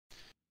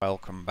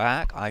Welcome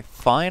back. I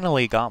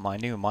finally got my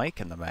new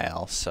mic in the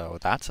mail, so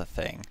that's a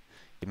thing.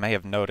 You may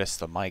have noticed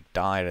the mic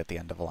died at the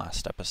end of the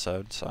last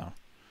episode, so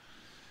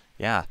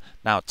yeah.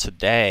 Now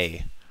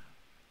today,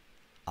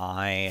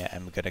 I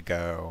am gonna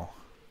go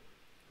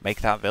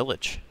make that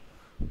village,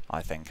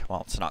 I think.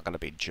 Well, it's not gonna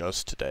be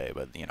just today,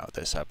 but you know,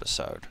 this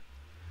episode.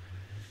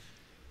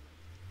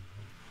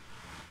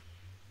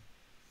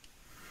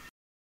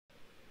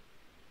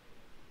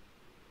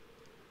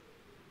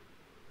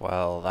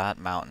 Well, that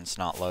mountain's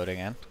not loading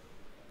in.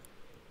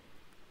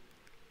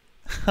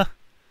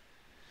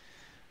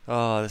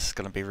 Oh, this is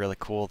gonna be really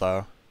cool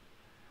though.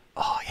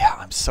 Oh yeah,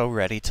 I'm so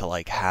ready to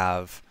like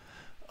have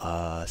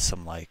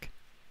some like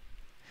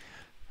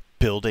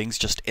buildings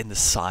just in the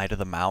side of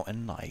the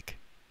mountain, like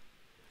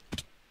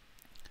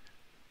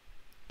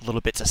little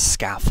bits of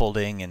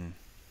scaffolding and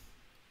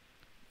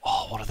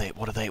oh, what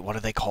do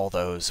they call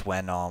those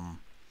when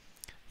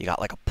you got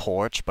like a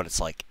porch but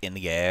it's like in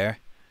the air?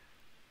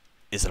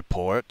 Is it a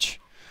porch?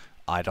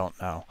 I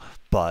don't know.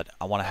 But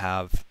I want to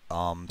have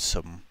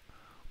some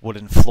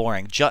wooden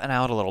flooring jutting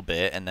out a little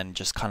bit and then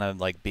just kind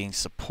of like being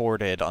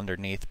supported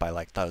underneath by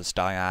like those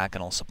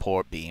diagonal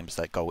support beams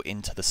that go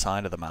into the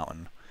side of the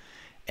mountain.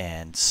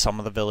 And some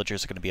of the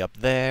villagers are going to be up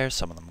there,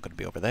 some of them are going to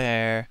be over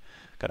there.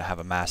 Going to have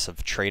a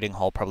massive trading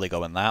hall probably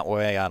going that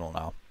way, I don't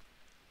know.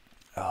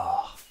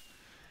 Oh,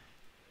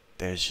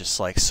 there's just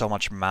like so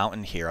much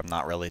mountain here, I'm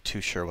not really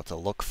too sure what to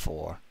look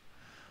for.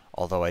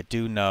 Although I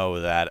do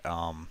know that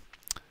I'm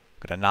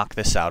going to knock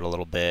this out a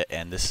little bit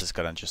and this is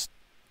going to just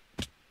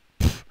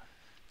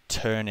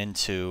turn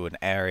into an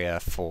area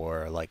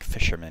for like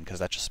fishermen, because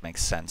that just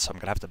makes sense. So I'm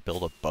gonna have to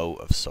build a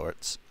boat of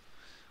sorts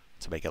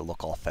to make it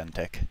look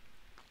authentic.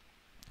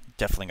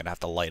 Definitely gonna have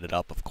to light it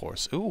up, of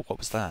course. Ooh, what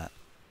was that?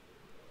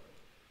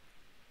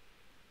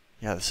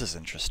 Yeah, this is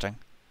interesting.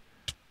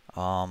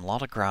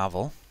 Lot of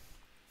gravel.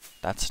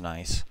 That's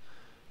nice.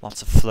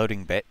 Lots of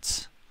floating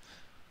bits.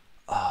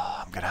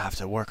 I'm gonna have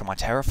to work on my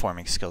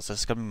terraforming skills. This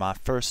is gonna be my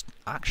first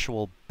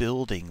actual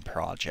building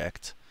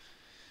project.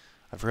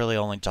 I've really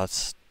only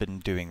just been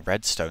doing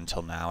redstone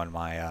till now in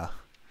my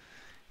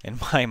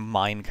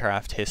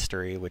Minecraft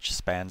history, which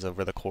spans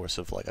over the course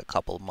of like a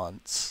couple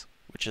months,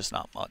 which is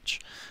not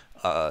much.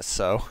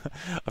 So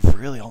I've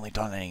really only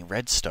done any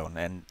redstone,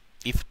 and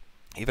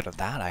even of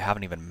that, I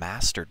haven't even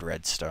mastered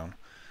redstone.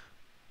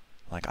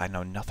 Like, I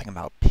know nothing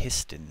about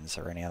pistons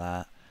or any of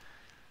that.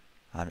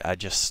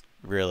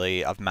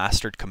 I've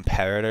mastered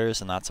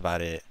comparators, and that's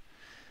about it.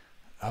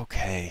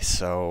 Okay,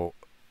 so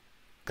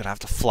gonna have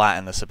to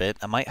flatten this a bit.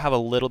 I might have a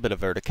little bit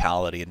of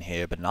verticality in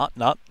here, but not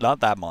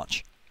that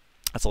much.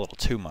 That's a little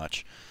too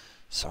much.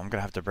 So I'm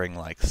gonna have to bring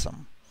like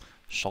some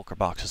shulker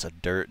boxes of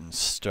dirt and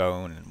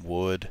stone and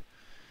wood.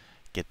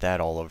 Get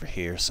that all over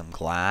here. Some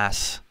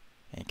glass.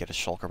 And get a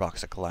shulker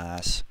box of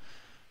glass.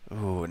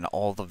 Ooh, and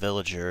all the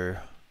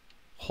villager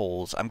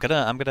holes. I'm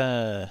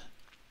gonna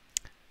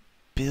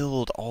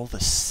build all the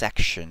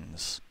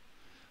sections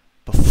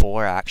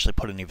before I actually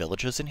put any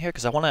villagers in here,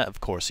 because I want to, of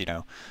course, you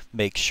know,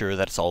 make sure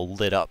that it's all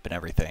lit up and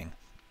everything.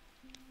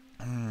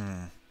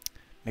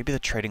 Maybe the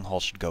trading hall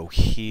should go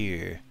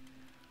here.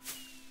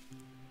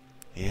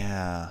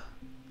 Yeah.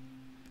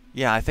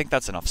 Yeah, I think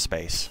that's enough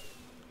space.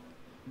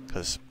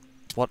 Because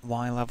what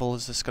Y level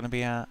is this going to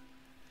be at?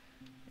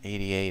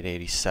 88,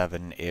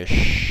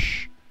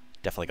 87-ish.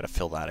 Definitely going to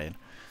fill that in.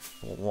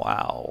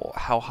 Wow.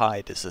 How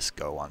high does this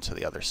go onto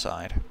the other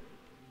side?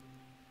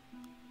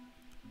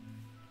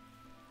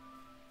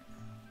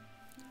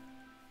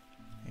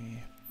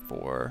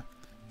 4,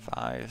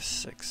 5,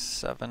 6,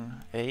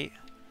 7, 8.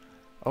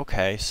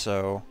 Okay,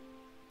 so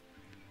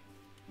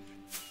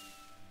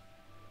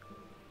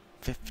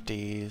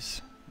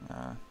 50s,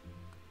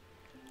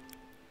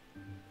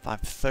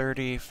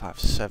 530,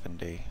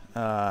 570,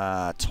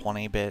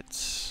 20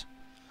 bits.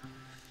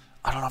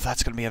 I don't know if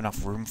that's going to be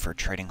enough room for a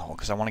trading hall,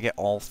 because I want to get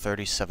all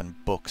 37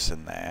 books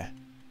in there.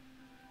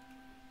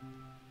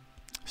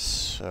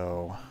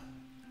 So,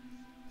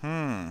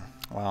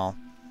 well,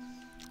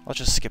 I'll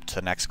just skip to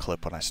the next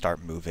clip when I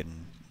start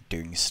moving,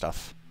 doing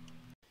stuff.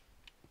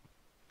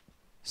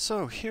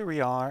 So here we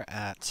are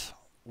at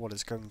what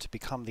is going to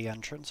become the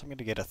entrance. I'm going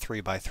to get a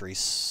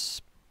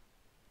 3x3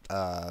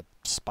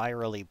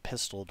 spirally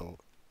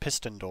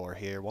piston door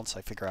here once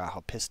I figure out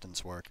how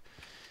pistons work.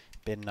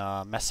 Been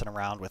messing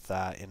around with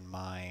that in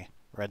my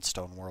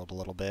redstone world a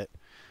little bit,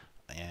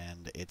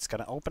 and it's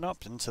going to open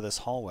up into this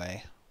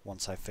hallway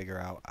once I figure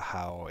out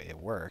how it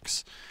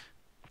works.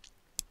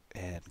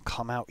 And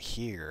come out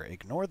here,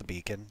 ignore the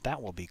beacon, that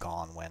will be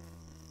gone when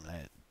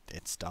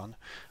it's done.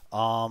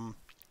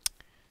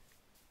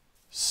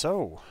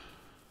 So,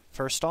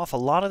 first off, a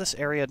lot of this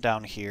area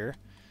down here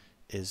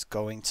is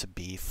going to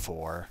be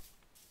for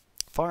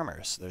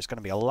farmers. There's going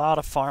to be a lot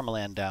of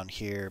farmland down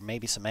here,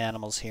 maybe some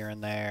animals here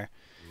and there.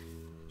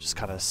 Just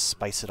kind of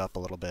spice it up a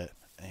little bit.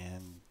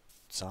 And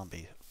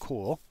zombie,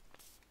 cool.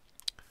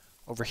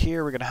 Over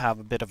here we're going to have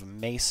a bit of a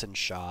mason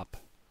shop.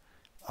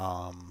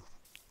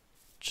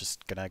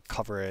 Just gonna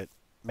cover it,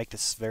 make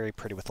this very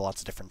pretty with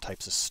lots of different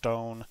types of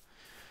stone.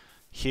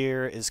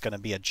 Here is going to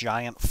be a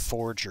giant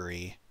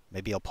forgery.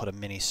 Maybe I'll put a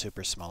mini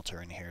super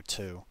smelter in here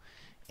too.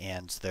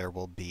 And there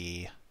will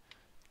be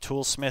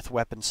toolsmith,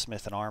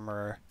 weaponsmith, and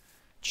armorer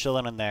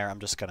chilling in there. I'm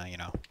just going to, you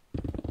know,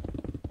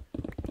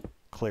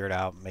 clear it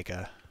out, make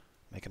a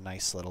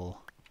nice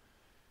little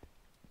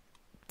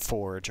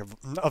forge,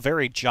 a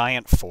very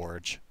giant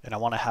forge, and I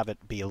want to have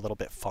it be a little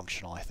bit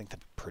functional. I think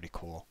that'd be pretty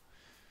cool.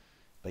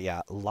 But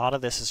yeah, a lot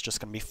of this is just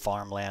going to be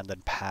farmland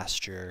and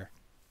pasture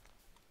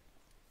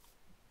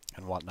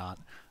and whatnot.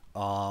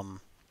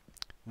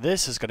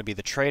 This is going to be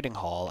the trading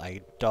hall. I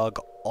dug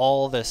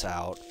all this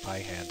out by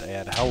hand,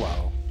 and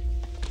hello.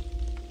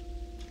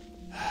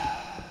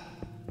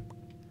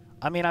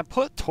 I mean, I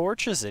put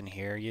torches in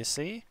here, you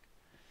see?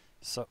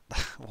 So,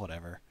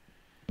 whatever.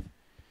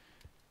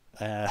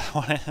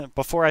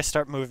 Before I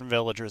start moving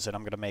villagers in,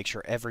 I'm going to make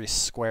sure every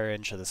square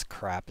inch of this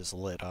crap is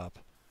lit up.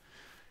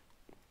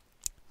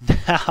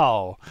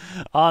 Now,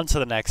 on to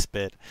the next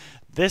bit.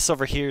 This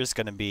over here is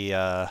going to be,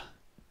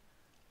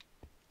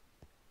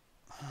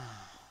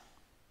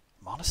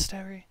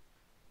 monastery?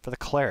 For the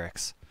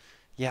clerics.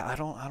 Yeah, I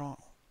don't...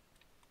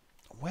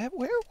 Where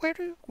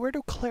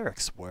do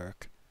clerics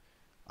work?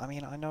 I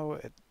mean, I know,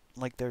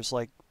 like, there's,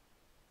 like,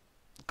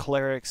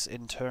 clerics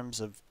in terms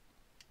of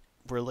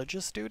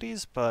religious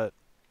duties, but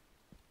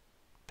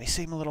they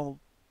seem a little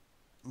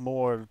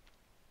more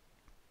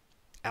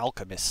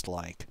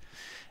alchemist-like.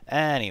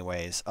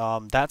 Anyways,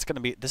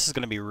 this is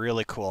gonna be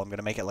really cool. I'm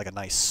gonna make it like a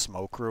nice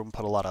smoke room,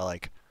 put a lot of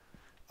like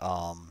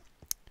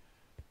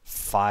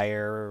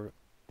fire.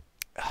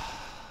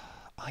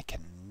 I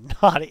can't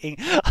not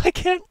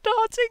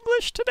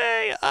English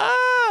today.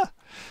 Ah.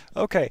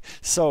 Okay,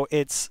 so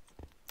it's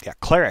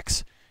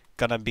clerics.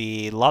 Gonna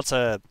be lots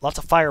of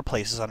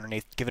fireplaces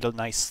underneath. Give it a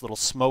nice little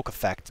smoke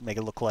effect. Make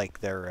it look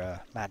like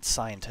they're mad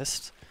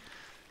scientists.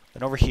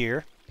 Then over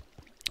here,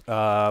 we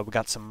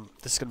got some.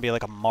 This is gonna be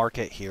like a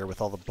market here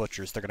with all the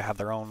butchers. They're gonna have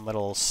their own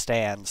little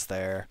stands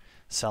there,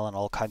 selling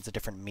all kinds of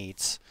different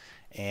meats.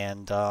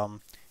 And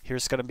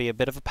here's gonna be a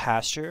bit of a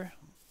pasture.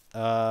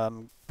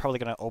 Probably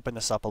gonna open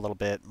this up a little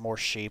bit. More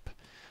sheep.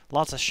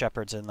 Lots of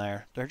shepherds in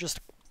there. They're just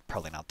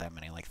probably not that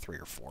many, like 3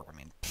 or 4. I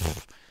mean,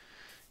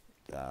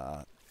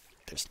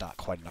 there's not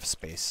quite enough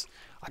space.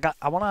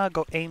 I wanna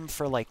go aim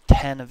for like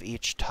 10 of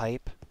each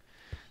type.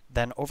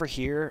 Then over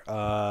here,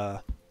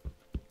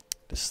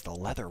 this is the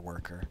leather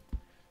worker.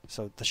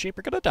 So the sheep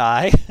are gonna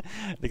die.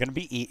 They're gonna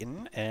be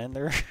eaten, and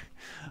their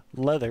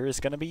leather is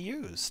gonna be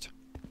used.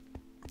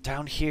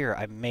 Down here,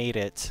 I made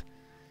it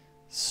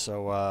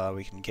so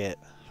we can get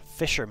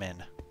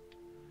fishermen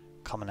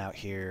coming out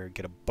here,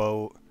 get a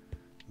boat,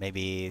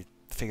 maybe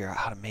figure out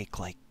how to make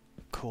like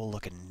cool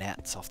looking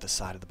nets off the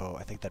side of the boat.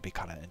 I think that'd be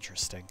kind of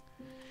interesting.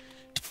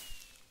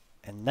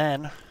 And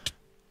then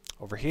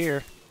over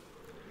here,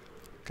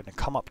 gonna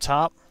come up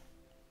top,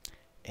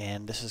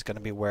 and this is gonna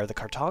be where the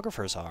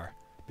cartographers are,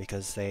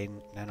 because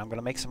and I'm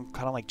gonna make some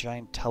kind of like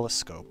giant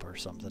telescope or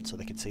something so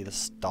they can see the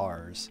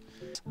stars.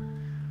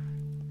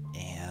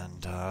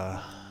 And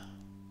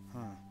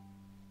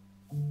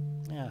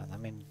yeah, I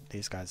mean,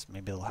 these guys,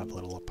 maybe they'll have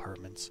little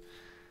apartments.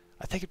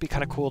 I think it'd be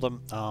kind of cool to,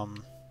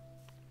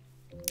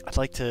 I'd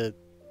like to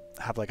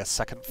have like a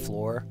second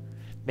floor.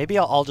 Maybe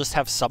I'll just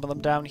have some of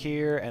them down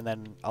here, and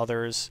then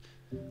others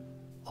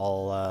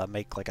I'll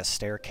make like a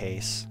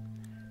staircase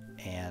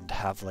and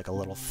have like a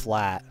little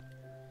flat,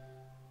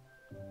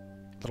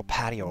 little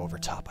patio over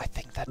top. I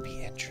think that'd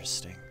be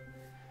interesting.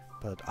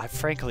 But I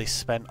frankly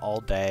spent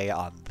all day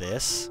on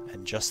this,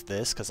 and just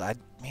this, because I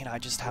mean, I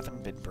just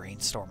haven't been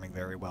brainstorming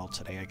very well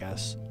today, I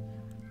guess.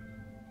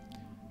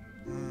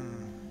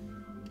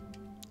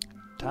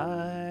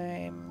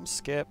 Time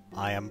skip.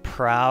 I am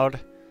proud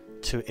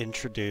to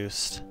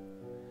introduce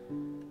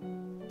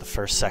the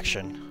first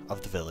section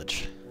of the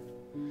village.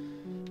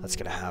 That's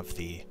gonna have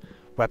the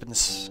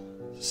weaponsmith,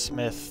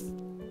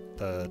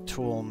 the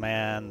tool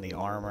man, the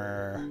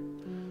armor,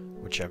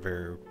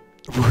 whichever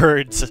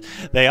words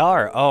they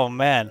are. Oh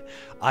man,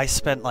 I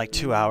spent like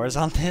 2 hours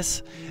on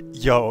this.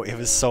 Yo, it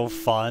was so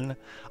fun.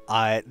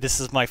 This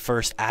is my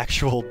first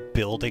actual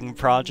building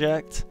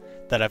project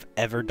that I've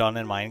ever done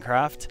in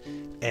Minecraft,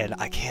 and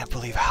I can't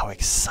believe how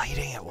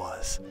exciting it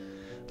was.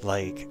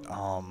 Like,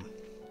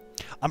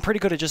 I'm pretty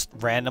good at just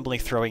randomly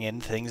throwing in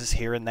things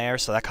here and there,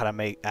 so that kind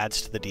of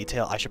adds to the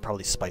detail. I should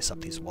probably spice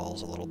up these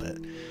walls a little bit.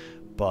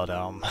 But,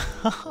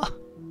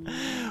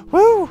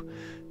 woo!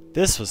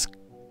 This was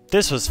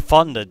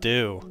fun to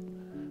do.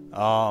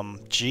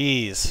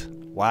 Jeez.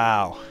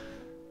 Wow.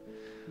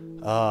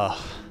 I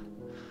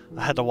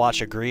had to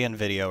watch a Grian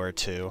video or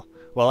two.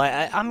 Well,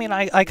 I mean,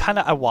 I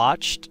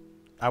watched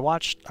some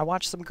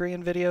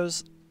Grian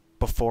videos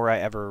before I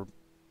ever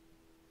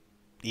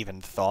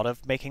even thought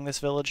of making this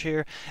village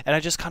here, and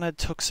I just kind of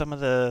took some of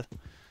the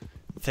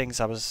things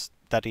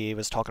that he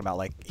was talking about,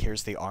 like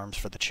here's the arms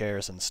for the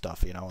chairs and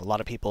stuff. You know, a lot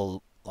of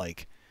people,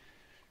 like,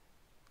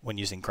 when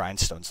using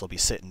grindstones, they'll be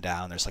sitting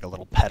down. There's like a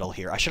little pedal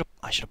here. I should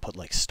have put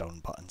like stone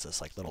buttons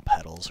as like little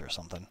pedals or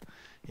something.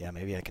 Yeah,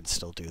 maybe I can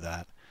still do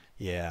that.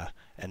 Yeah,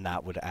 and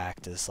that would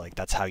act as like,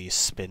 that's how you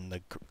spin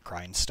the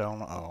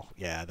grindstone. Oh,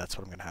 yeah, that's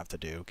what I'm gonna have to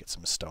do. Get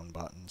some stone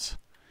buttons.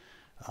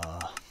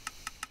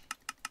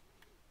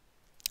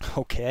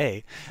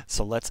 Okay,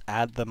 so let's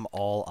add them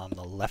all on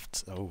the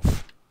left. Oh,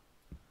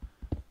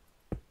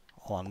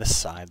 all on this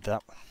side,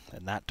 that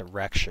in that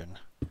direction.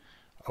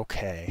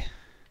 Okay.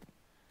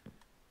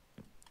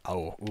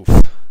 Oh,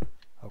 oof.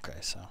 Okay,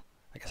 so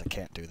I guess I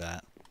can't do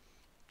that.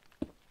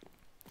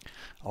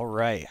 All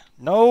right.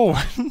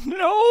 No,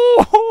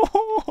 no.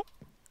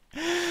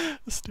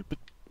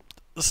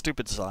 The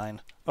stupid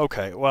sign.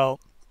 Okay, well,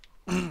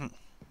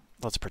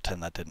 let's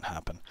pretend that didn't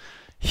happen.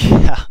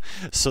 Yeah.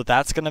 So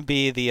that's gonna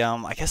be the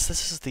I guess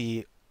this is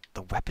the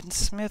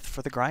weaponsmith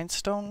for the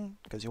grindstone,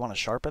 because you want to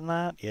sharpen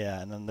that. Yeah,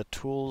 and then the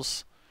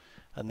tools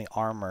and the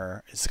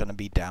armor is gonna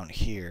be down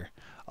here.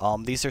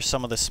 These are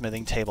some of the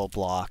smithing table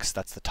blocks.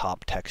 That's the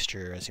top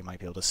texture, as you might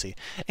be able to see.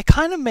 It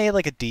kind of made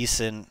like a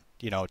decent,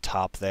 you know,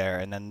 top there,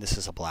 and then this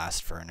is a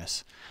blast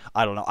furnace.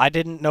 I don't know. I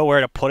didn't know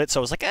where to put it, so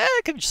I was like,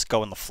 it could just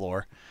go in the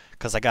floor,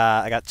 because I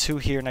got two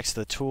here next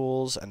to the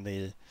tools and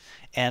the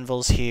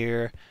anvils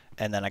here,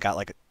 and then I got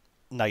like a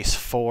nice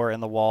 4 in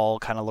the wall,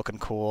 kind of looking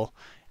cool.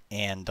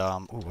 And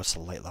ooh, what's the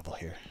light level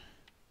here?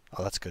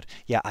 Oh, that's good.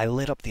 Yeah, I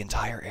lit up the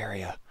entire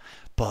area.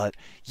 But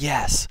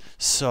yes,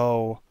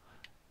 so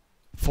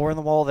 4 in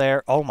the wall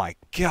there. Oh my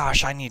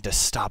gosh, I need to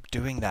stop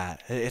doing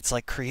that. It's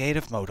like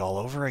creative mode all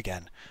over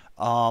again.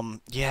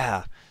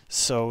 Yeah.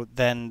 So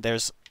then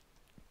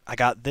I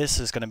got this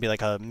is going to be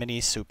like a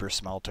mini super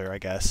smelter, I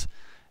guess.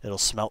 It'll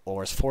smelt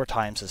ores 4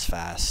 times as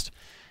fast.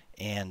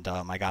 And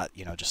I got,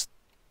 you know, just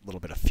a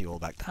little bit of fuel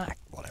back.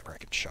 Whatever, I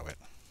can show it.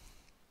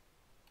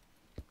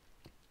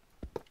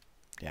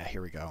 Yeah,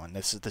 here we go. And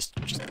this is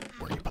just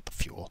where you put the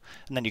fuel.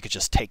 And then you could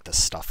just take the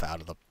stuff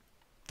out of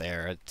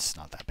there. It's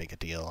not that big a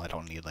deal. I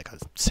don't need like a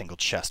single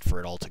chest for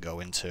it all to go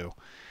into.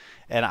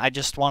 And I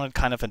just wanted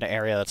kind of an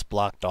area that's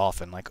blocked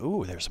off and like,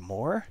 ooh, there's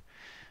more?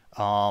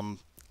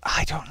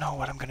 I don't know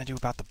what I'm going to do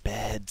about the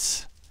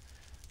beds.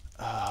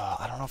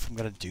 I don't know if I'm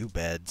going to do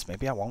beds.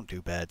 Maybe I won't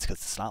do beds, because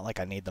it's not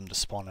like I need them to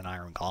spawn in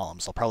iron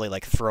golems. I'll probably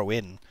like throw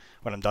in,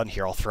 when I'm done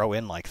here, I'll throw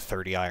in like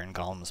 30 iron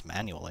golems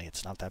manually.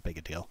 It's not that big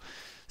a deal.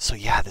 So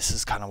yeah, this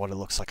is kind of what it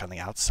looks like on the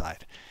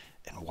outside.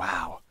 And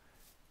wow.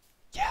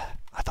 Yeah,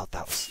 I thought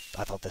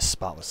this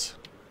spot was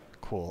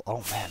cool.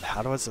 Oh man,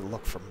 how does it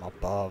look from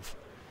above?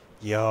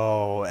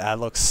 Yo, that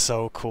looks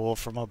so cool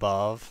from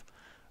above.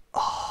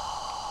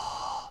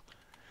 Oh,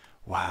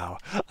 wow.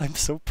 I'm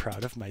so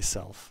proud of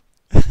myself.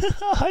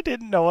 I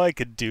didn't know I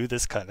could do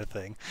this kind of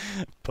thing.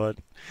 But,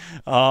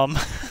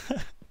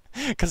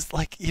 because,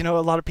 like, you know, a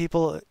lot of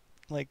people,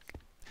 like,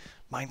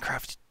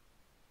 Minecraft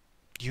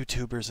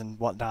YouTubers and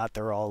whatnot,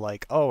 they're all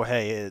like, oh,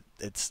 hey,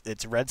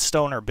 it's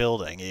redstone or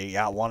building. You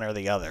got one or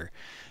the other.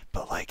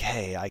 But, like,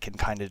 hey, I can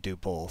kind of do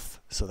both,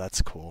 so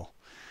that's cool.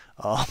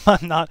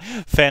 I'm not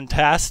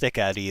fantastic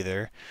at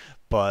either,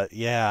 but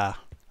yeah,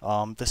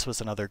 this was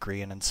another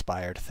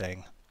green-inspired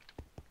thing.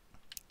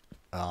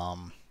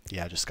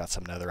 Yeah, just got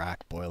some netherrack,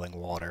 boiling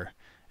water,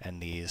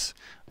 and these.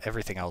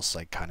 Everything else,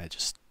 like, kind of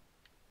just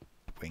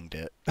winged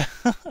it.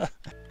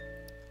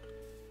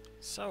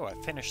 So, I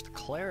finished the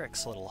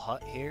cleric's little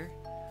hut here.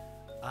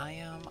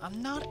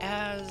 I'm not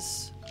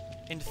as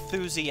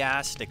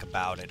enthusiastic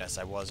about it as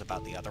I was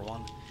about the other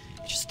one.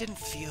 It just didn't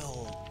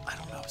feel, I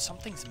don't know,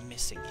 something's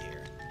missing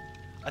here.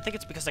 I think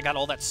it's because I got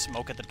all that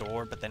smoke at the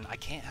door, but then I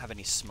can't have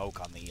any smoke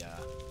on the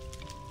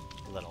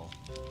little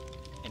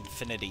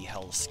infinity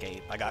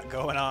hellscape I got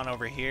going on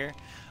over here.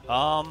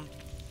 But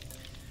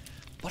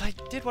I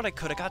did what I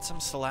could. I got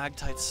some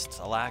stalactites,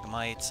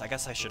 stalagmites. I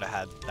guess I should have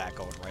had that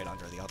going right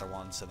under the other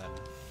ones, and then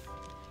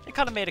it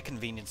kind of made a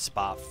convenient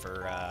spot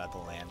for the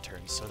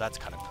lanterns, so that's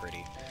kind of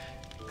pretty.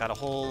 Got a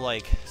whole,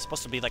 like,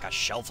 supposed to be like a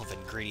shelf of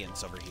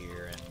ingredients over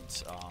here, and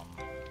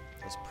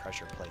those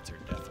pressure plates are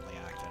definitely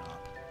acting up.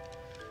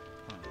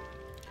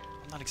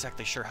 I'm not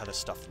exactly sure how this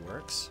stuff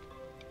works.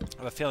 I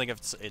have a feeling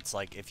it's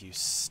like if you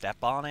step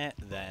on it,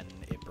 then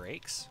it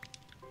breaks.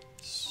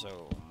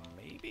 So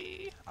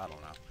maybe? I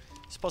don't know.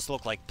 It's supposed to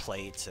look like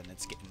plates, and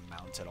it's getting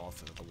mounted all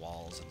through the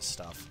walls and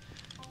stuff.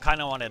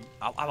 Kind of wanted,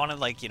 I wanted,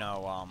 like, you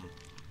know,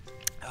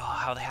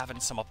 how they have in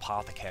some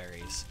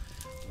apothecaries,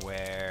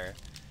 where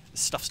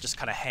stuff's just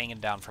kind of hanging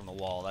down from the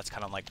wall. That's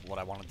kind of like what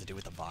I wanted to do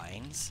with the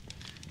vines.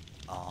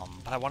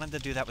 But I wanted to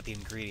do that with the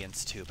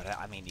ingredients too. But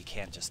I mean, you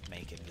can't just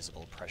make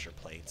invisible pressure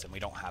plates, and we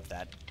don't have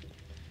that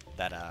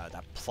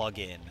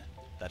plug-in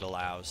that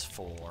allows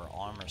for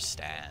armor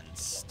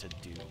stands to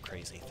do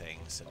crazy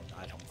things. And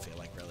I don't feel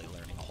like really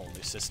learning a whole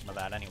new system of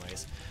that,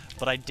 anyways.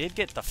 But I did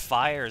get the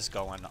fires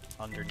going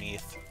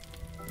underneath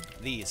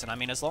these, and I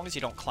mean, as long as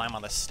you don't climb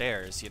on the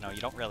stairs, you know,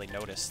 you don't really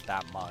notice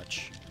that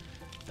much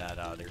that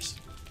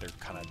they're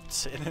kind of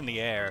sitting in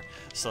the air.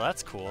 So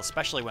that's cool,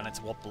 especially when it's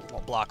a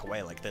block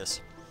away like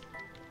this.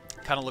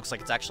 Kind of looks like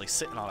it's actually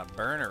sitting on a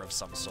burner of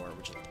some sort,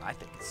 which I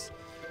think is,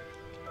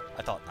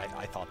 I thought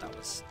that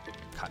was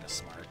kind of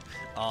smart.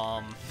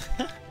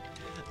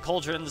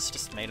 Cauldrons,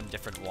 just made them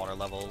different water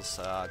levels.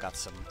 Got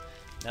some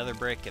Nether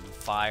brick and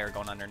fire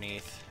going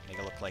underneath. Make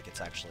it look like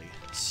it's actually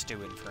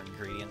stewing for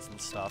ingredients and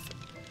stuff. And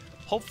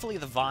hopefully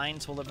the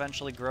vines will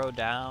eventually grow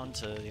down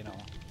to, you know,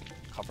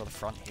 cover the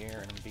front here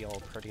and be all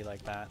pretty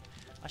like that.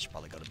 I should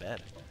probably go to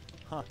bed.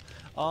 Huh.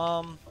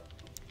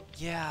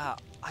 Yeah,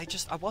 I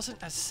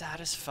wasn't as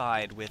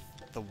satisfied with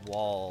the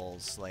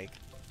walls. Like,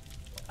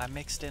 I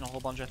mixed in a whole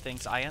bunch of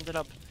things. I ended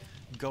up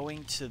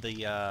going to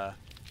the,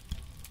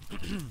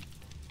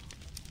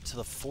 to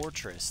the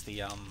fortress,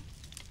 the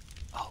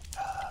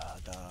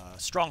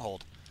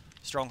stronghold.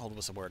 Stronghold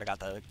was the word. I got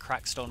the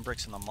cracked stone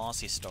bricks and the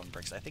mossy stone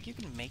bricks. I think you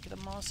can make the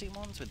mossy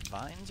ones with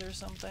vines or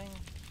something.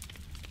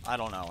 I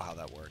don't know how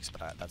that works,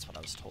 but that's what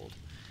I was told.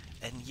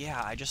 And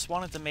yeah, I just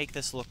wanted to make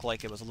this look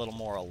like it was a little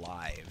more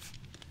alive.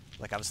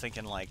 Like, I was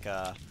thinking, like,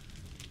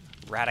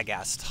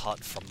 Radagast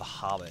hut from The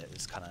Hobbit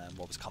is kind of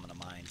what was coming to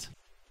mind.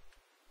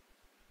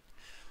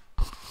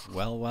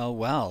 Well, well,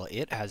 well,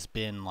 it has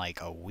been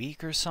like a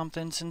week or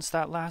something since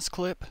that last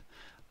clip.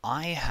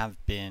 I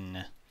have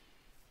been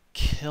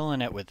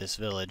killing it with this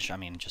village. I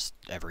mean, just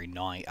every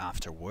night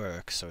after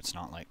work, so it's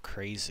not like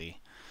crazy.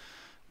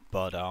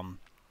 But,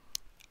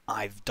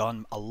 I've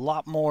done a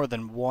lot more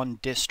than one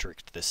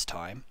district this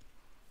time.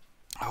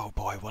 Oh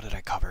boy, what did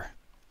I cover?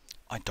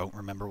 I don't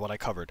remember what I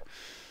covered.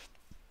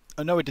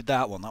 I know I did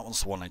that one. That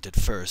was the one I did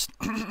first.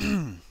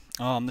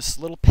 This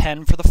little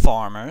pen for the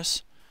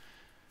farmers.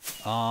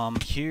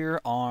 Here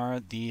are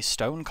the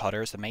stone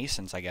cutters, the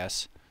masons, I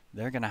guess.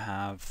 They're gonna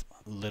have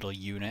little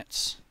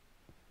units.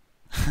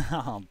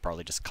 I'll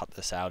probably just cut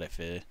this out if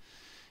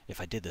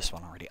I did this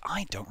one already.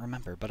 I don't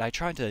remember, but I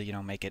tried to, you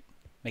know, make it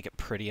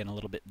pretty and a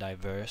little bit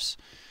diverse.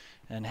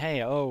 And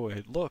hey, oh,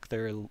 look,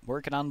 they're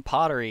working on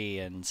pottery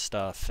and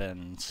stuff,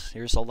 and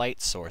here's a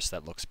light source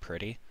that looks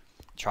pretty.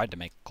 Tried to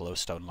make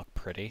glowstone look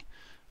pretty.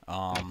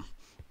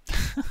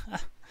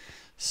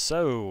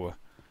 So,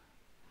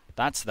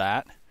 that's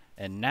that.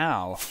 And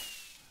now,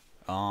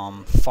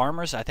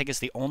 farmers, I think, is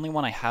the only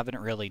one I haven't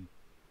really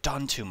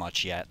done too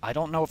much yet. I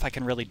don't know if I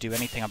can really do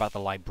anything about the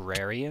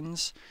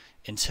librarians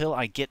until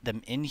I get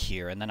them in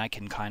here, and then I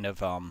can kind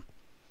of,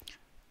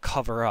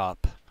 cover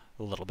up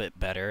a little bit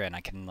better, and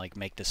I can, like,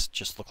 make this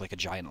just look like a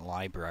giant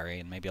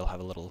library, and maybe I'll have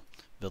a little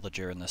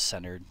villager in the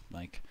center,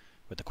 like,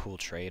 with a cool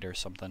trade or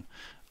something.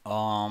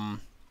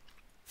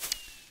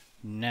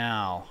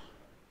 Now,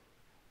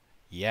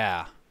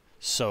 yeah,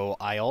 so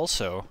I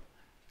also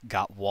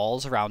got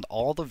walls around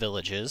all the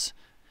villages,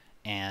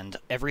 and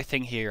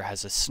everything here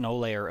has a snow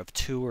layer of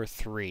 2 or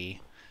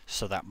 3,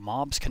 so that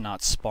mobs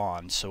cannot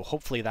spawn, so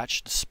hopefully that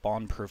should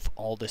spawn-proof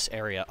all this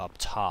area up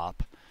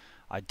top.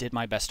 I did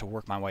my best to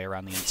work my way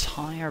around the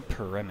entire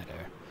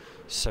perimeter,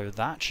 so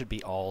that should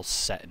be all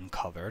set and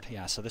covered.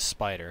 Yeah, so this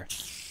spider,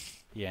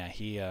 yeah,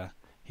 he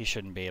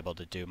shouldn't be able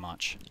to do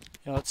much.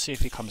 Yeah, let's see if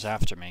he comes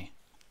after me.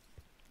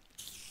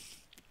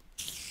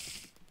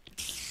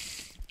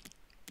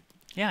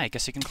 Yeah, I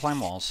guess he can climb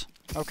walls.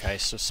 Okay,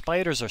 so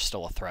spiders are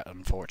still a threat,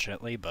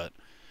 unfortunately, but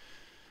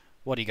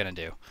what are you gonna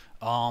do?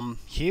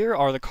 Here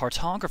are the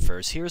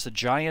cartographers. Here's a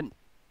giant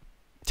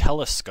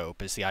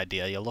telescope is the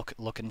idea. You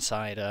look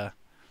inside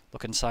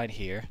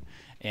here,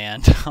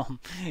 and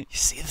you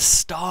see the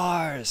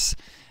stars,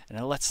 and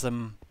it lets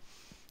them.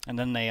 And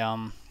then they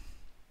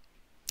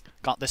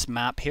got this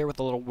map here with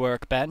a little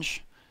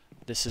workbench.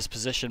 This is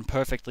positioned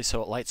perfectly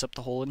so it lights up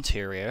the whole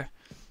interior.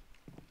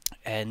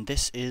 And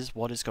this is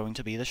what is going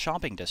to be the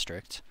shopping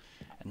district.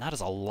 And that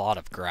is a lot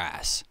of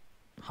grass.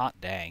 Hot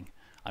dang.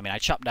 I mean, I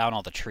chopped down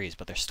all the trees,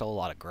 but there's still a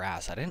lot of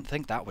grass. I didn't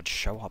think that would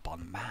show up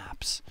on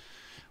maps.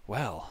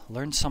 Well,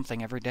 learn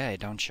something every day,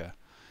 don't you?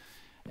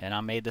 And I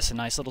made this a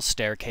nice little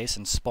staircase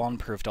and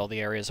spawn-proofed all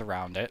the areas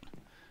around it.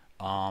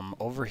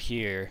 Over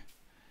here,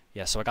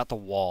 yeah, so I got the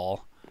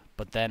wall,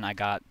 but then I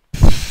got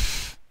a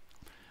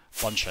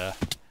bunch of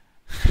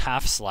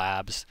half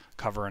slabs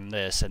covering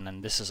this, and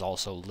then this is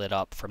also lit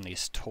up from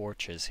these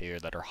torches here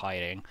that are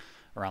hiding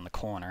around the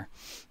corner.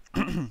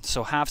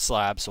 So half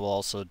slabs will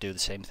also do the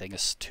same thing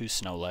as 2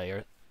 snow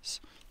layers.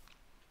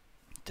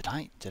 Did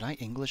I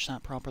English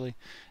that properly?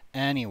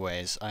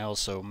 Anyways, I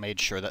also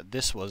made sure that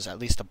this was at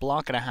least 1.5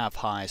 blocks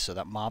high so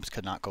that mobs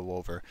could not go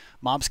over.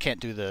 Mobs can't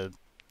do the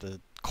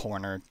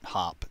corner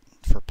hop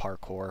for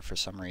parkour for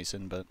some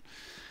reason, but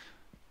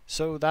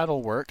so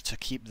that'll work to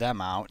keep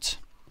them out.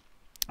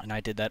 And I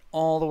did that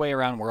all the way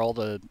around where all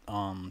the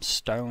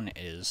stone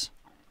is.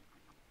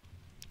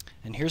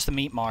 And here's the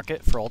meat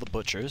market for all the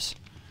butchers.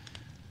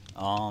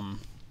 Got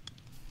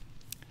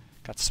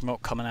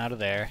smoke coming out of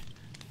there.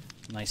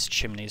 Nice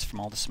chimneys from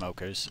all the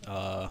smokers.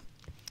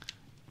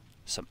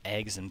 Some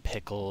eggs and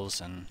pickles,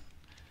 and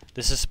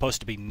this is supposed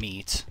to be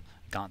meat.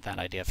 Got that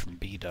idea from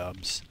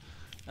B-dubs.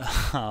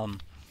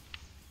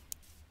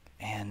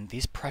 And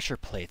these pressure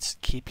plates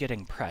keep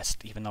getting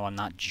pressed, even though I'm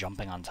not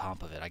jumping on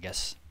top of it. I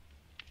guess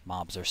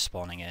mobs are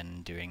spawning in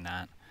and doing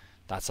that.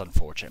 That's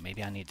unfortunate.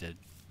 Maybe I need to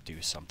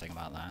do something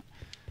about that.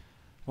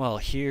 Well,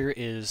 here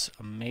is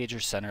a major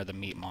center of the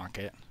meat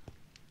market.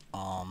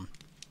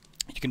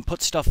 You can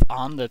put stuff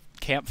on the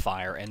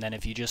campfire, and then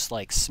if you just,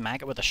 like,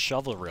 smack it with a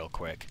shovel real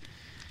quick,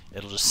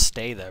 it'll just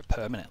stay there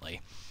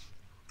permanently.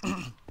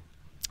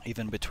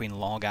 even between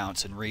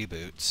logouts and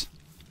reboots.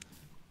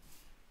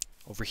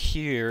 Over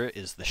here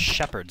is the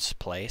shepherd's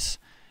place,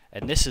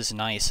 and this is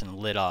nice and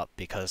lit up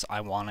because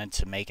I wanted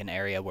to make an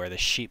area where the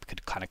sheep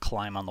could kind of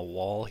climb on the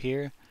wall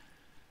here.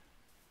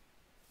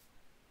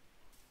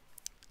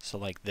 So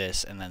like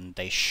this, and then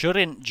they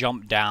shouldn't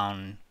jump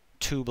down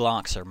 2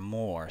 blocks or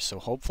more, so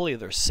hopefully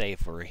they're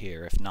safe over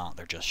here. If not,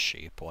 they're just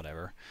sheep,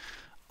 whatever.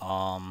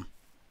 And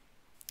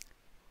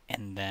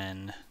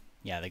then,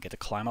 yeah, they get to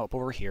climb up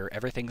over here.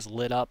 Everything's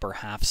lit up or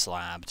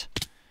half-slabbed.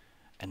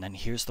 And then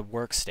here's the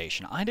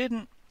workstation.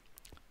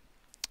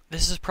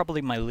 This is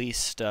probably my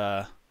least,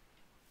 the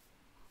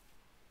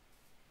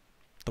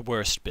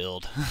worst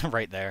build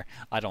right there.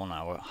 I don't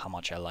know how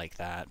much I like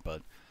that,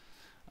 but,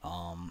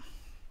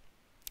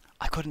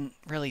 I couldn't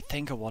really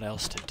think of what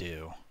else to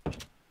do.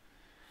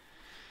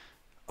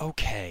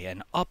 Okay,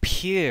 and up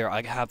here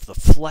I have the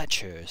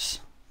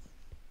Fletchers.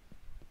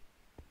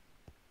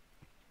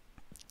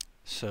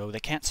 So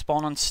they can't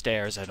spawn on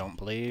stairs, I don't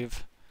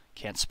believe.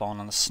 Can't spawn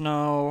on the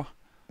snow.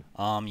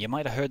 You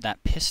might have heard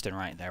that piston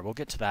right there. We'll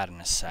get to that in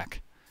a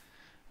sec.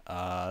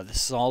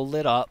 This is all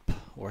lit up,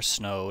 or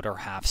snowed, or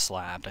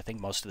half-slabbed. I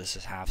think most of this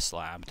is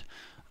half-slabbed.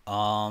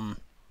 Now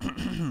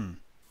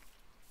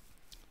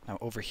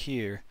over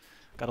here,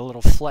 got a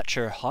little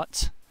Fletcher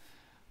hut.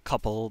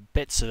 Couple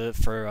bits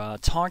for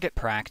target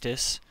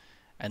practice.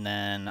 And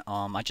then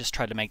I just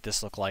tried to make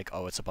this look like,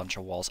 oh, it's a bunch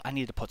of walls. I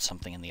need to put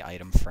something in the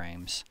item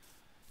frames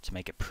to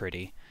make it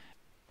pretty.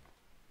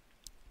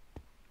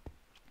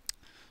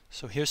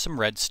 So here's some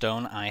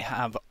redstone. I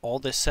have all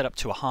this set up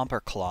to a hopper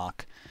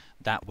clock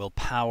that will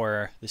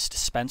power this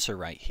dispenser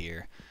right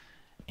here.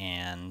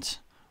 And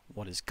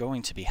what is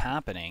going to be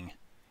happening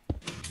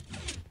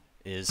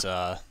is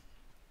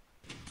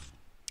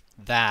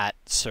that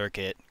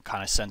circuit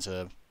kind of sends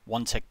a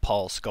 1-tick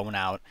pulse going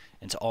out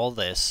into all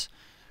this.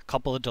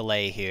 Couple of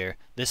delay here.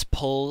 This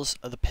pulls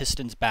the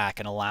pistons back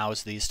and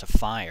allows these to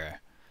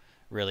fire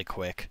really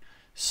quick.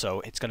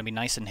 So it's going to be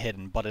nice and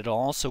hidden, but it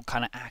also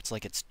kind of acts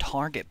like it's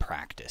target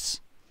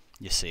practice,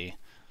 you see.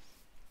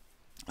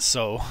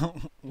 So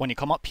when you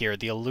come up here,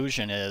 the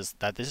illusion is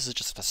that this is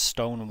just a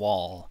stone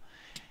wall,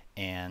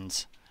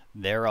 and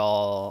they're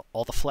all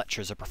the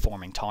Fletchers are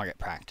performing target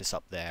practice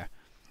up there.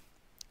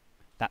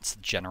 That's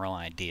the general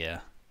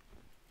idea.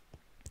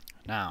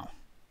 Now,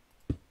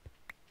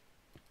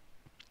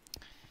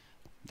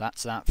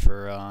 that's that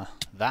for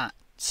that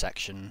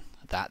section.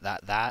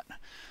 That.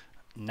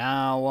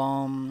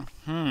 Now,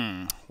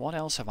 what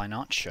else have I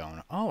not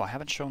shown? Oh, I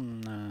haven't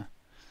shown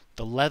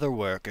the leather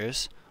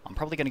workers. I'm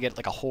probably going to get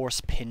like a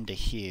horse pinned to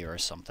here or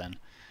something.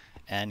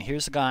 And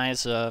here's the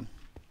guys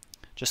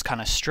just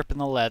kind of stripping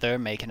the leather,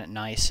 making it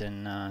nice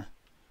and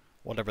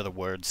whatever the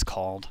word's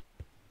called.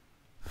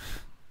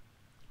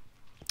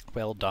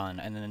 Well done.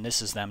 And then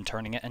this is them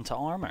turning it into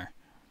armor.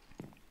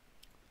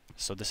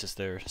 So this is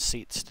their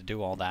seats to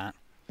do all that.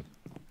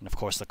 And of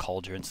course the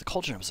cauldrons. The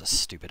cauldron was a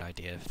stupid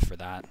idea for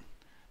that.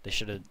 They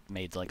should have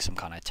made like some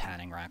kind of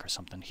tanning rack or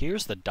something.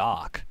 Here's the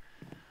dock.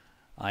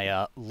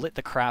 I lit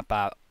the crap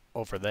out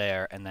over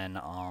there, and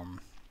then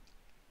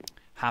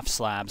half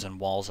slabs and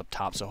walls up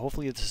top. So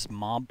hopefully this is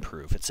mob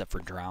proof, except for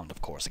drowned,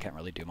 of course. I can't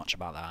really do much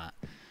about that.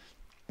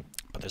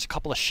 But there's a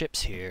couple of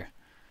ships here.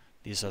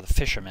 These are the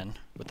fishermen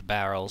with the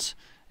barrels,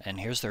 and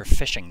here's their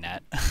fishing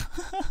net.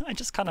 I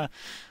just kind of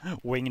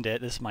winged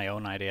it. This is my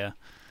own idea.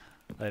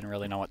 I didn't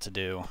really know what to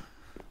do.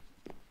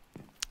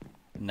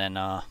 And then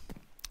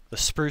the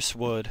spruce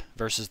wood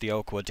versus the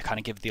oak wood to kind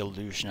of give the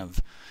illusion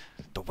of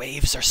the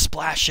waves are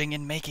splashing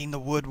and making the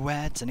wood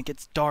wet, and it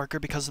gets darker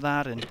because of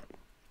that. And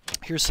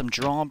here's some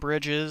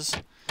drawbridges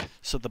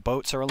so the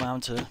boats are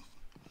allowed to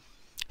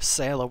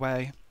sail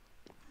away.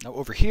 Now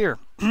over here,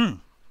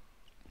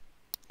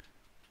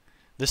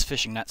 this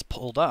fishing net's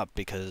pulled up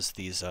because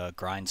these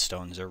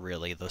grindstones are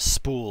really the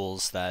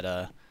spools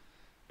that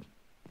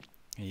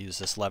you use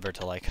this lever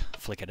to like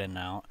flick it in and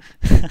out.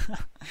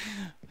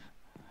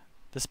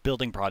 This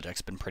building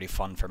project's been pretty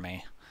fun for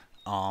me.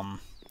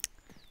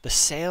 The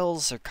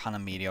sails are kind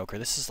of mediocre.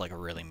 This is like a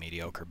really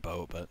mediocre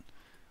boat, but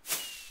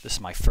this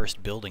is my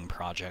first building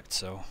project,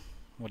 so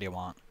what do you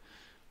want?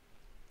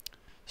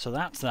 So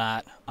that's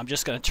that. I'm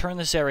just going to turn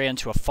this area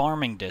into a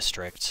farming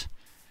district,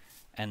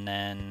 and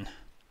then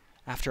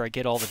after I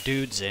get all the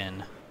dudes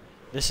in,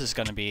 this is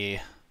going to be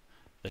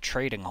the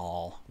trading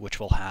hall, which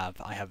will have,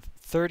 I have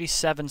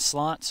 37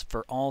 slots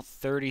for all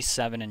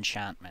 37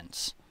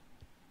 enchantments.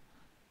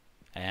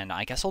 And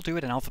I guess I'll do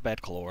it in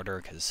alphabetical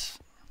order, because,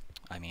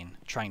 I mean,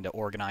 trying to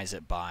organize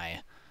it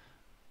by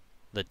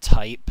the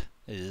type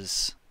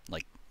is,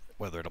 like,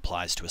 whether it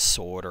applies to a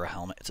sword or a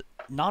helmet. It's,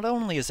 not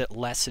only is it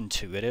less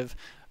intuitive,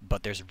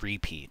 but there's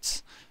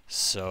repeats.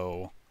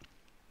 So,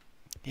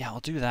 yeah, I'll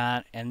do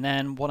that. And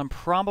then what I'm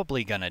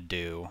probably going to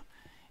do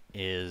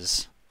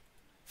is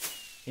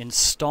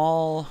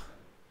install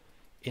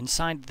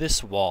inside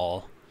this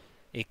wall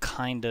a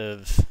kind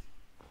of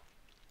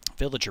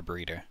villager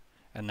breeder.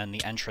 And then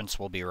the entrance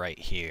will be right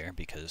here,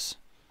 because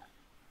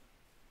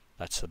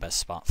that's the best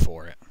spot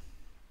for it.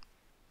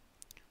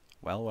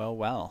 Well, well,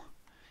 well.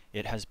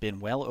 It has been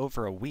well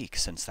over a week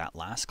since that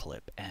last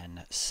clip,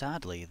 and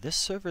sadly, this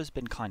server's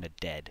been kind of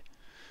dead.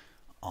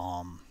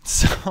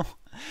 So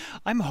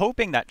I'm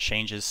hoping that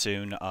changes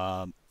soon.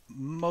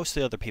 Most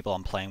of the other people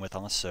I'm playing with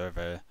on the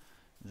server,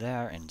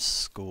 they're in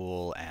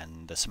school,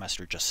 and the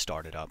semester just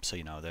started up, so,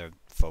 you know, they're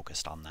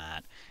focused on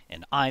that.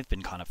 And I've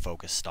been kind of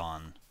focused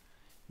on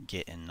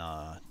getting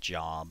a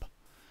job.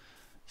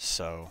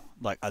 So,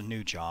 like, a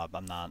new job.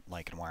 I'm not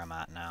liking where I'm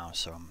at now,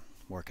 so I'm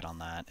working on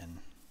that, and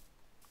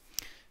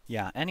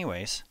yeah,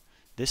 anyways,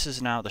 this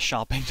is now the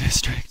shopping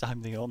district.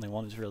 I'm the only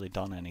one who's really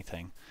done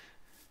anything.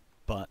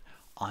 But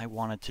I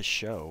wanted to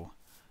show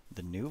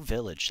the new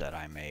village that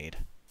I made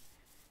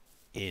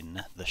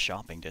in the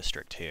shopping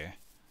district here.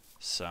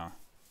 So,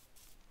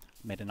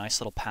 made a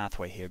nice little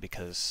pathway here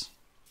because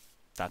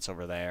that's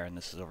over there and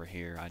this is over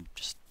here. I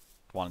just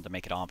wanted to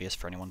make it obvious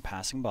for anyone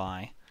passing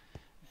by.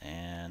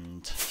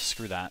 And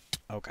screw that.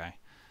 Okay.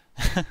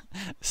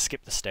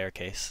 Skip the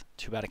staircase.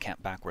 Too bad I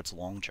can't backwards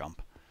long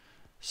jump.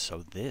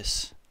 So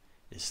this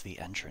is the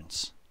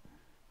entrance.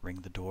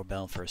 Ring the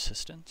doorbell for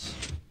assistance.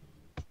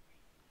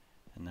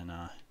 And then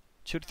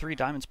 2 to 3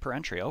 diamonds per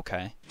entry.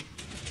 Okay.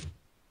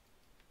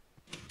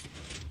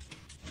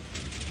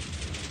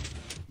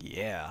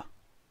 Yeah.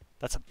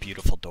 That's a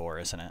beautiful door,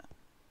 isn't it?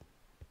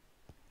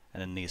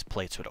 And then these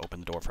plates would open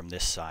the door from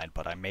this side,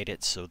 but I made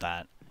it so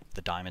that if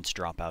the diamonds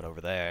drop out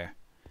over there,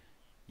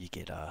 you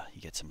get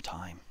some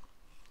time.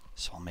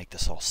 So I'll make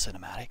this all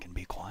cinematic and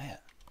be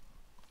quiet.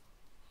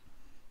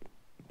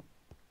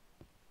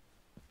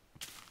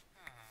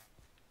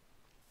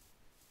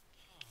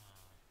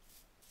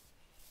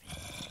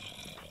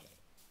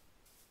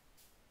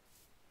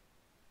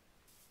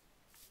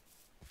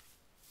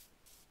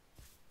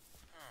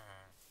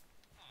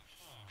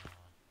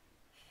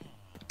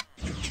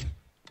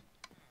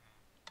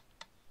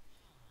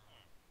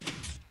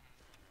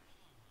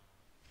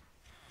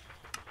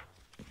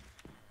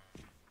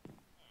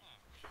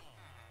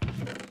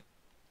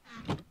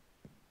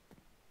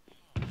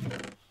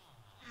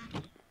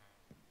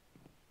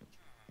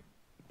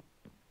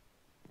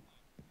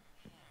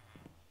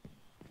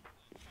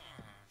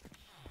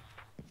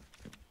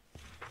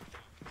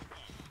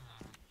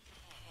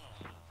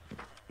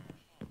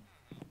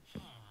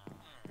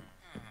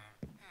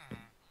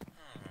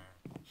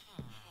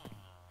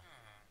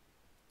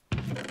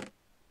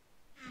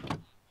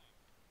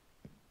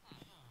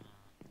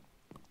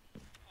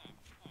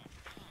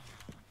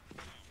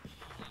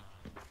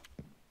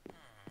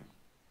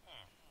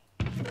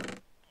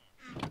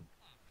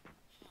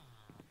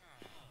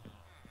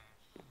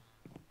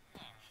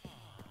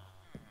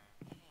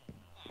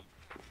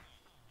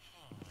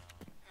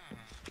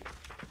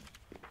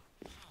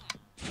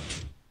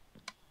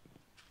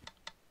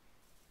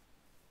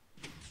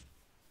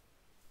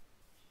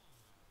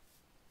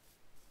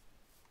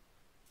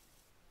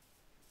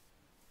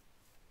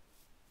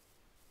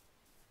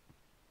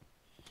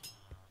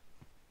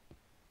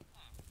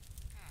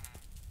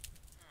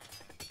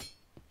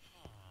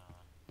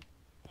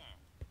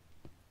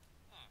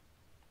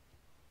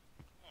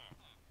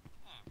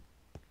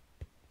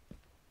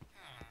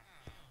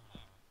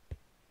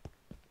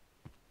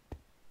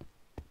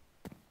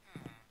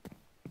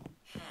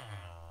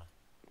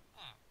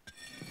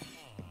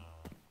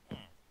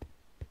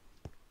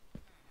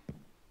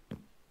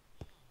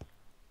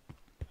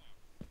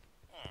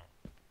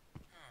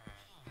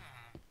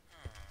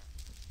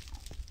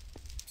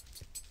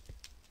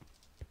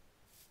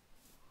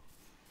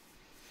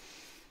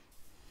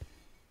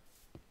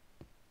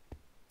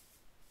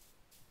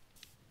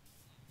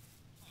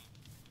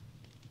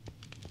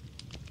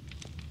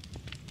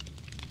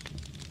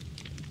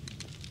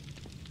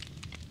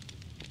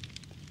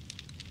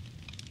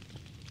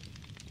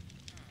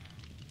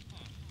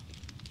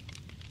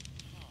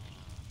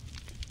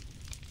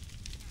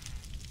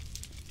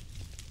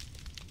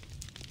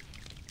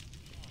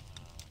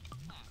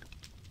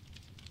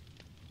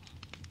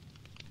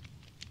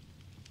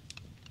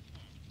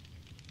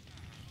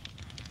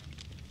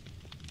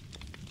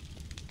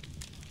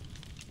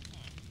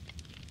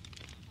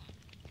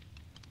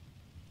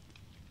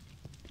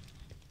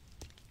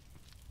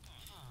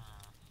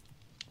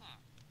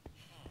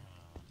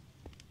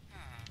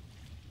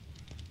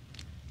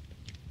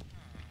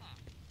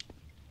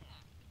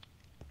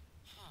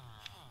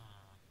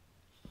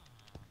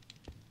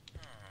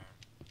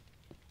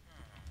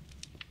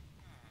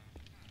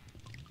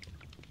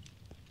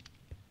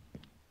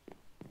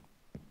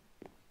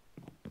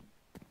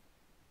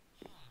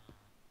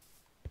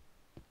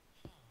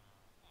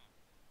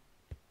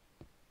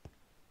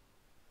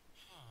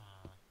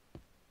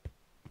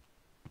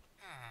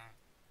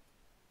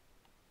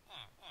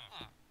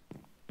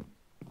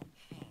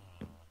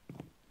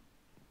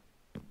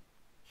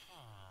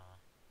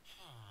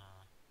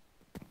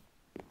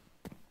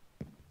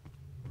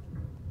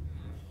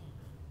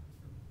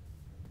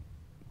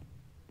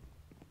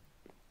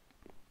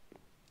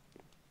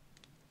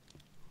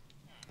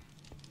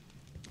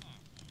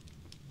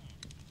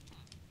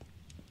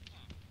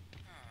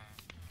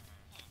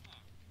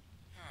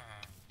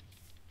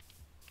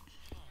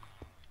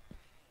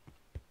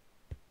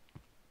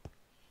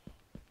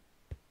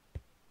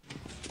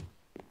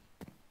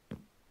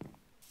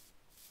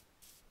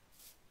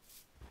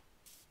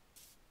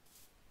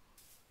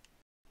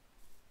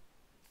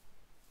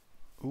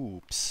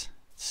 Oops.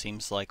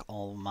 Seems like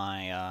all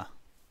my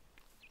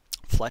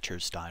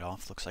Fletchers died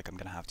off. Looks like I'm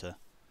gonna have to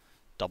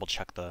double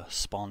check the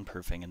spawn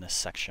proofing in this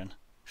section.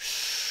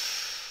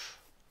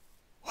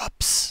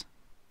 Whoops.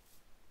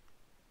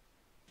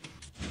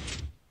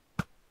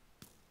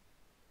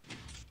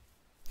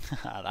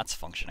 That's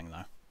functioning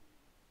though.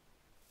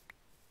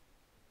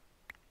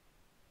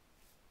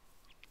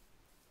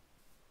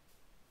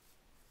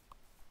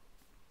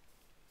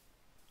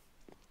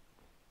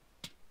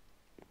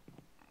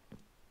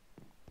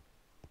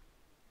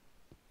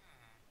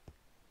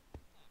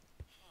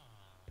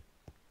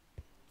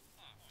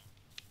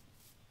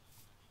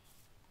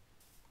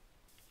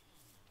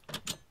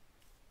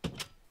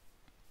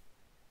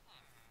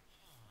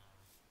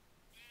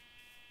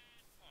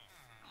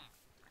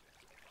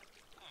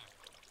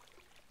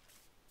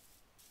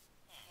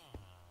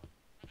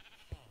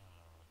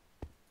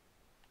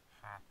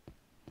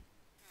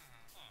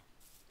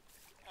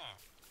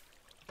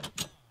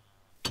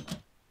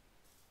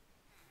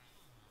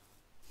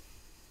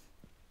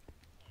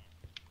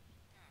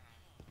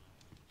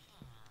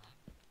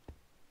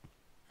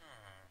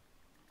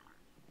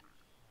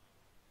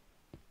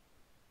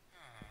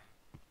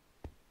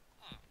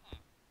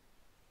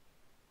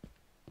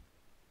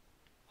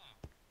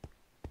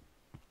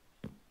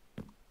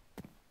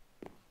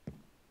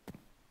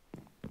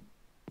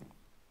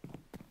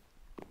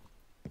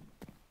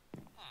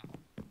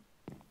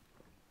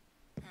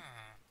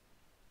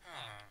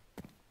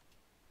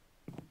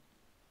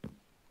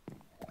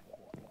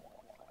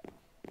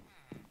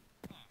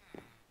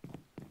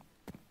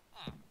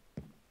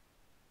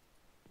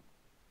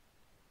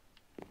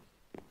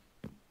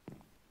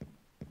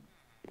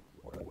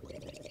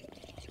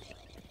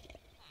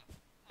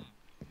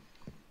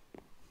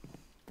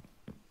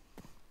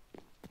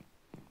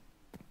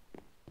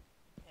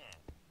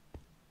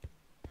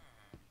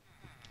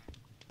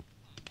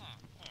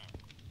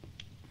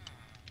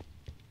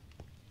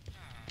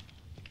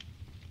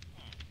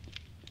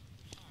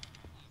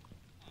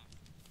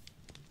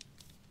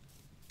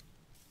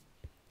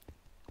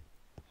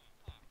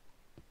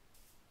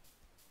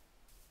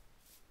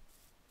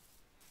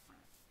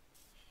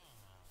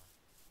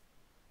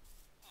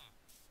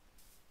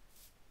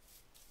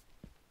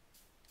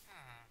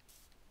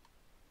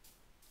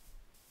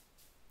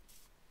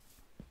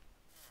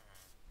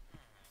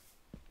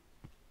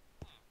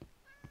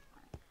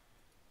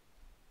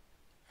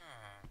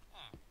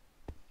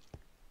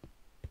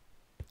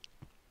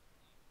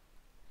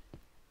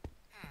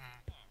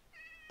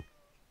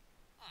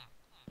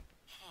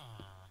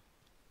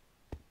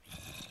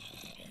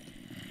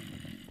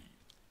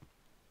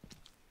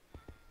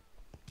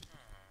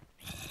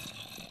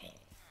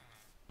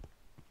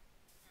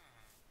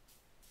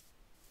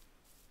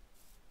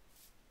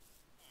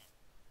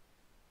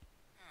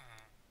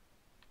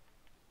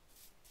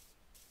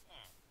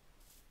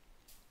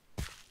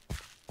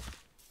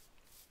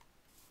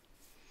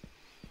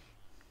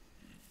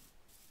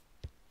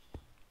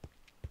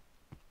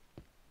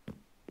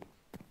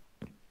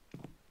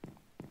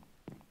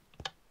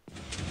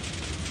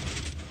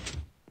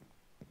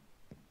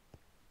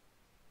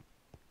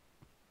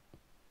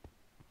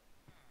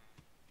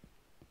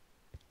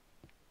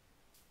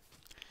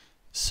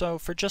 So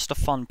for just a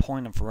fun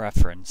point of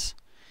reference,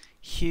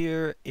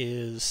 here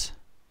is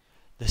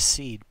the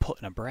seed put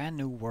in a brand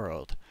new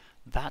world.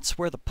 That's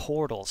where the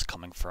portal's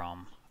coming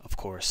from, of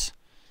course.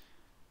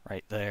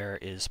 Right there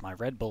is my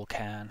Red Bull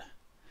can.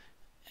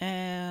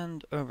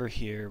 And over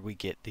here we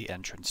get the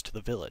entrance to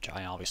the village.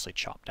 I obviously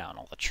chopped down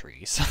all the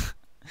trees.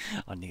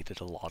 I needed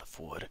a lot of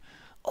wood.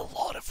 A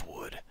lot of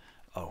wood.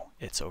 Oh,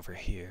 it's over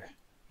here.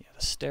 Yeah,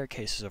 the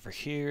staircase is over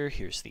here.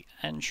 Here's the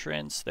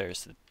entrance.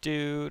 There's the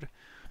dude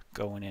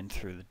going in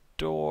through the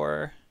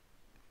door.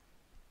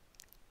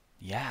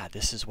 Yeah,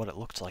 this is what it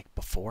looked like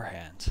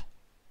beforehand.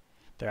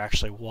 There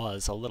actually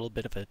was a little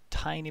bit of a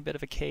tiny bit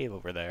of a cave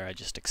over there. I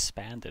just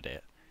expanded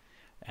it.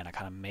 And I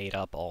kind of made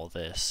up all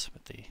this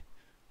with the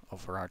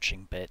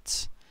overarching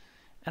bits.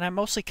 And I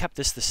mostly kept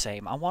this the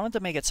same. I wanted to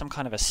make it some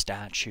kind of a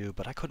statue,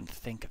 but I couldn't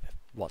think of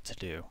what to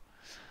do.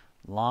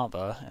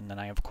 Lava, and then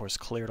I of course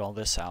cleared all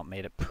this out,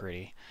 made it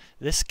pretty.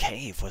 This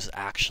cave was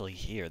actually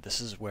here.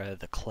 This is where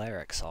the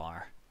clerics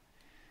are.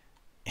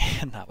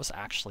 And that was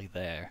actually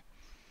there.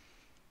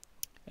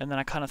 And then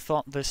I kind of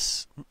thought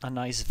this a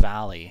nice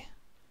valley.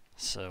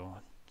 So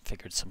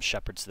figured some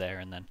shepherds there,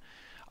 and then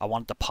I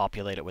wanted to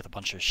populate it with a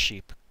bunch of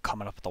sheep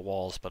coming up the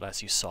walls, but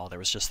as you saw, there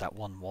was just that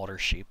one water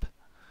sheep.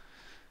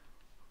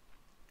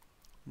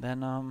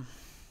 Then,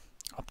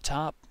 up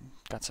top,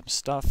 got some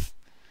stuff.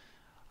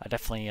 I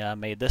definitely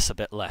made this a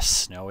bit less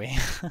snowy.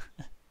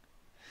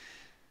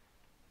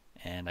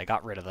 And I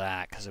got rid of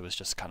that because it was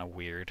just kind of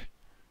weird.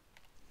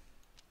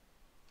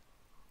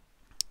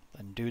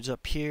 Then dudes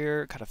up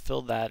here, kind of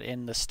filled that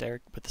in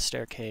with the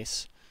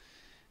staircase.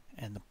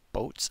 And the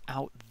boat's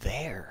out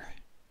there.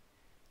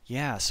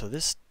 Yeah, so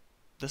this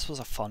was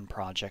a fun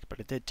project, but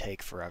it did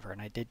take forever,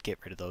 and I did get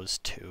rid of those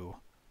 2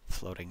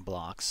 floating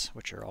blocks,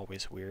 which are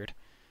always weird.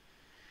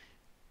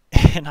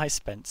 And I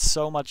spent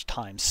so much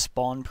time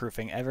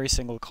spawn-proofing every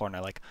single corner.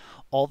 Like,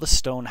 all the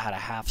stone had a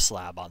half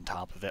slab on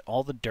top of it.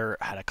 All the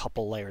dirt had a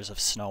couple layers of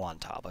snow on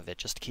top of it,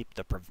 just to keep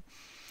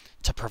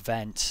to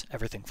prevent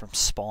everything from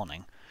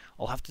spawning.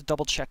 I'll have to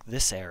double-check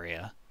this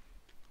area,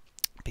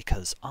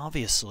 because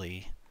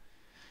obviously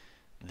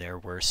there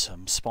were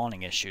some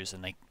spawning issues,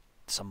 and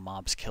some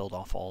mobs killed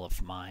off all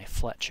of my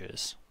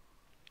Fletchers.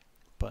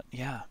 But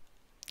yeah,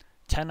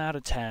 10 out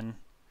of 10,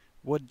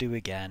 would do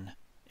again.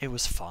 It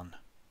was fun.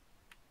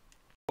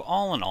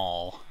 All in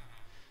all,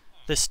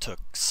 this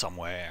took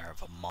somewhere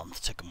of a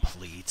month to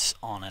complete,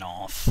 on and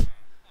off.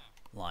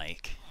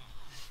 Like,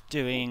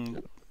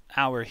 doing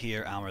hour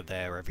here, hour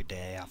there every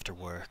day after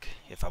work,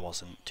 if I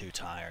wasn't too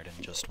tired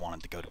and just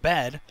wanted to go to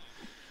bed.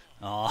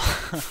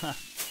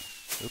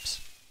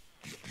 Oops.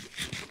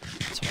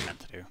 That's what I meant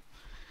to do.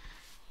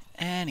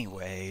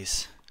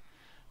 Anyways,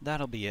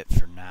 that'll be it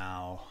for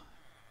now.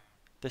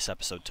 This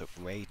episode took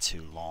way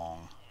too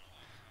long.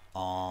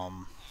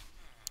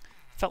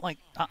 Felt like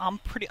I'm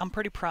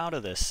pretty proud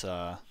of this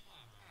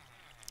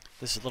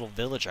this little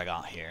village I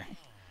got here.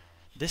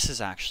 This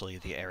is actually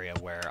the area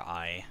where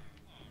I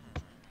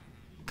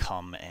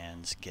come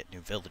and get new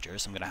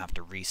villagers. I'm gonna have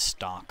to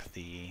restock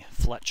the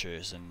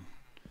Fletchers and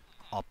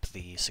up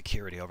the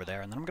security over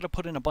there, and then I'm gonna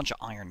put in a bunch of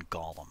iron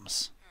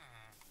golems.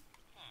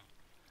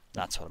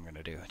 That's what I'm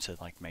gonna do to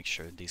like make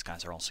sure these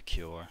guys are all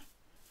secure.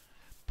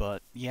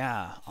 But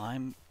yeah,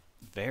 I'm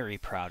very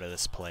proud of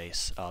this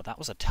place. That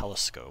was a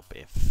telescope,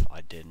 if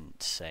I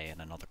didn't say in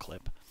another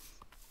clip.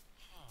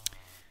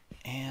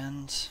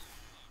 And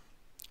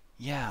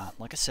yeah,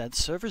 like I said,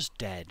 server's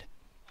dead,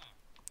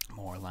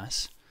 more or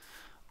less.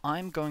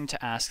 I'm going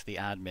to ask the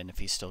admin if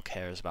he still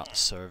cares about the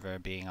server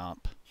being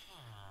up,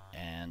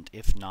 and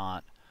if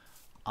not,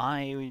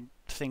 I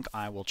think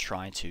I will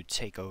try to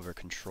take over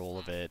control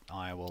of it.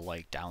 I will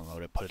like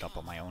download it, put it up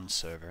on my own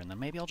server, and then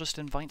maybe I'll just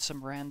invite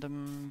some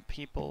random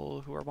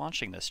people who are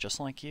watching this, just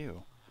like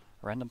you.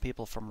 Random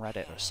people from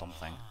Reddit or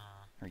something,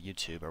 or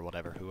YouTube or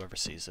whatever, whoever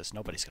sees this.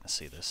 Nobody's gonna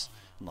see this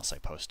unless I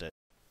post it.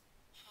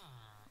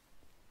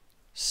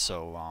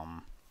 So,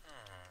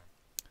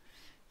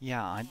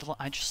 yeah,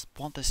 I just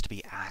want this to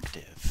be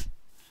active,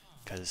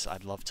 because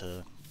I'd love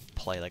to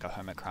play like a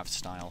HermitCraft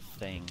style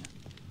thing.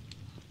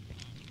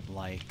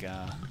 Like,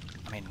 I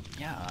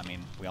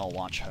mean, we all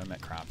watch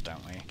HermitCraft,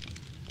 don't we?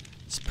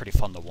 It's pretty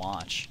fun to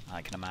watch.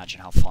 I can imagine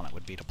how fun it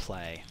would be to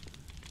play.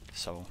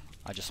 So,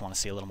 I just want to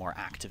see a little more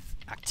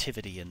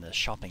activity in the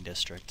shopping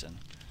district, and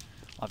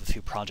I have a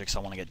few projects I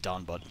want to get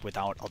done, but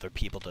without other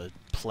people to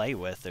play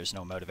with, there's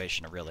no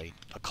motivation to really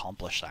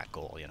accomplish that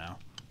goal, you know?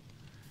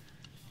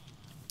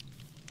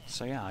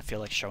 So yeah, I feel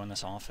like showing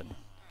this off, and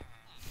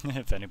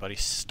if anybody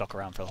stuck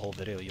around for the whole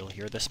video, you'll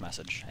hear this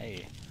message.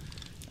 Hey.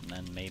 And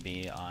then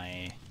maybe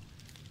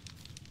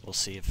we'll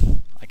see if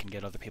I can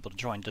get other people to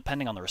join,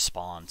 depending on the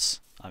response.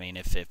 I mean,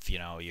 if you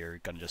know, you're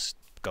gonna just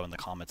go in the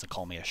comments and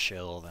call me a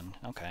shill, then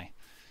okay.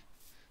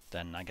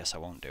 Then I guess I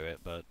won't do it,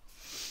 but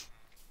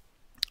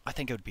I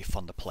think it would be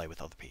fun to play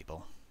with other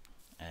people,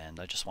 and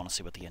I just want to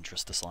see what the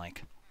interest is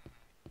like.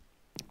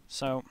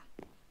 So,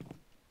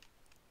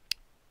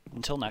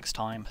 until next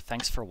time,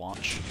 thanks for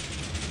watching.